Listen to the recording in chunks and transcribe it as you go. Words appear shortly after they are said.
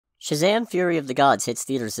Shazam! Fury of the Gods hits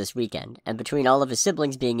theaters this weekend, and between all of his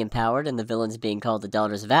siblings being empowered and the villains being called the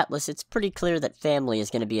Daughters of Atlas, it's pretty clear that family is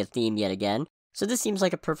going to be a theme yet again, so this seems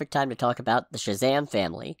like a perfect time to talk about the Shazam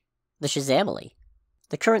family. The Shazamily.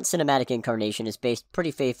 The current cinematic incarnation is based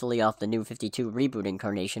pretty faithfully off the New 52 reboot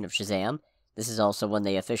incarnation of Shazam. This is also when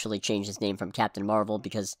they officially changed his name from Captain Marvel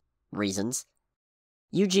because reasons.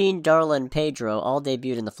 Eugene, Darla, and Pedro all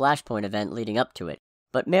debuted in the Flashpoint event leading up to it,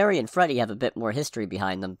 but Mary and Freddy have a bit more history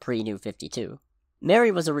behind them pre-New 52.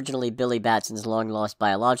 Mary was originally Billy Batson's long-lost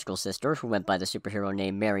biological sister, who went by the superhero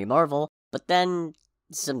name Mary Marvel, but then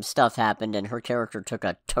some stuff happened and her character took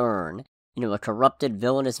a turn into a corrupted,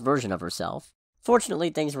 villainous version of herself. Fortunately,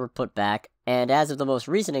 things were put back, and as of the most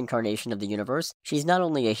recent incarnation of the universe, she's not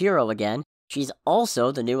only a hero again, she's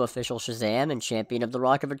also the new official Shazam and champion of the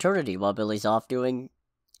Rock of Eternity while Billy's off doing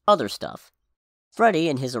other stuff. Freddy,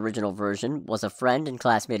 in his original version, was a friend and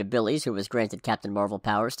classmate of Billy's who was granted Captain Marvel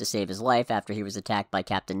powers to save his life after he was attacked by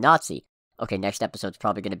Captain Nazi. Okay, next episode's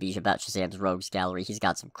probably going to be about Shazam's rogues gallery, he's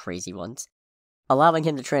got some crazy ones. Allowing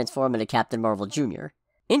him to transform into Captain Marvel Jr.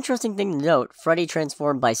 Interesting thing to note, Freddy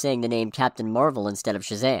transformed by saying the name Captain Marvel instead of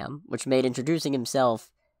Shazam, which made introducing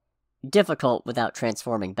himself difficult without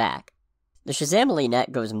transforming back. The Shazamily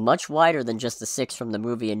net goes much wider than just the 6 from the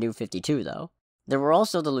movie in New 52, though. There were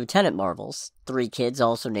also the Lieutenant Marvels, 3 kids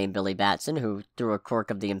also named Billy Batson, who, through a quirk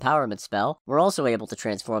of the empowerment spell, were also able to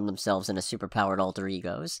transform themselves into superpowered alter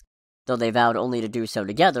egos, though they vowed only to do so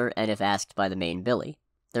together and if asked by the main Billy.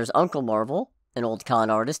 There's Uncle Marvel, an old con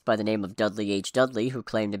artist by the name of Dudley H. Dudley, who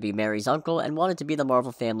claimed to be Mary's uncle and wanted to be the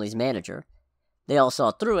Marvel family's manager. They all saw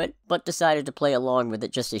through it, but decided to play along with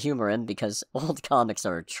it just to humor him because old comics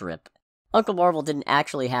are a trip. Uncle Marvel didn't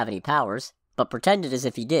actually have any powers, but pretended as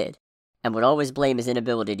if he did, and would always blame his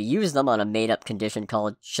inability to use them on a made-up condition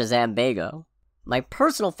called Shazambago. My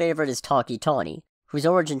personal favorite is Talkie Tawny, whose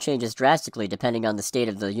origin changes drastically depending on the state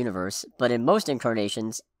of the universe, but in most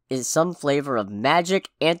incarnations is some flavor of magic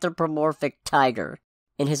anthropomorphic tiger.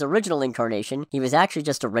 In his original incarnation, he was actually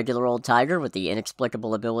just a regular old tiger with the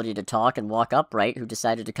inexplicable ability to talk and walk upright who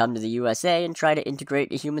decided to come to the USA and try to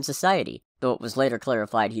integrate a human society, though it was later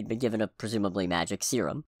clarified he'd been given a presumably magic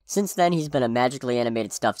serum. Since then, he's been a magically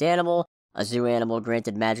animated stuffed animal, a zoo animal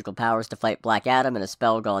granted magical powers to fight Black Adam and a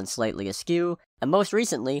spell gone slightly askew, and most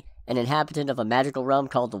recently, an inhabitant of a magical realm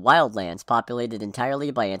called the Wildlands, populated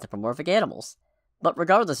entirely by anthropomorphic animals. But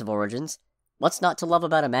regardless of origins, what's not to love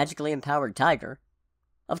about a magically empowered tiger?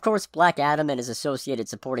 Of course, Black Adam and his associated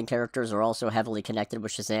supporting characters are also heavily connected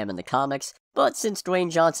with Shazam in the comics, but since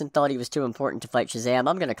Dwayne Johnson thought he was too important to fight Shazam,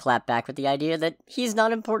 I'm gonna clap back with the idea that he's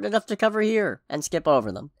not important enough to cover here, and skip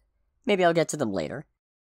over them. Maybe I'll get to them later.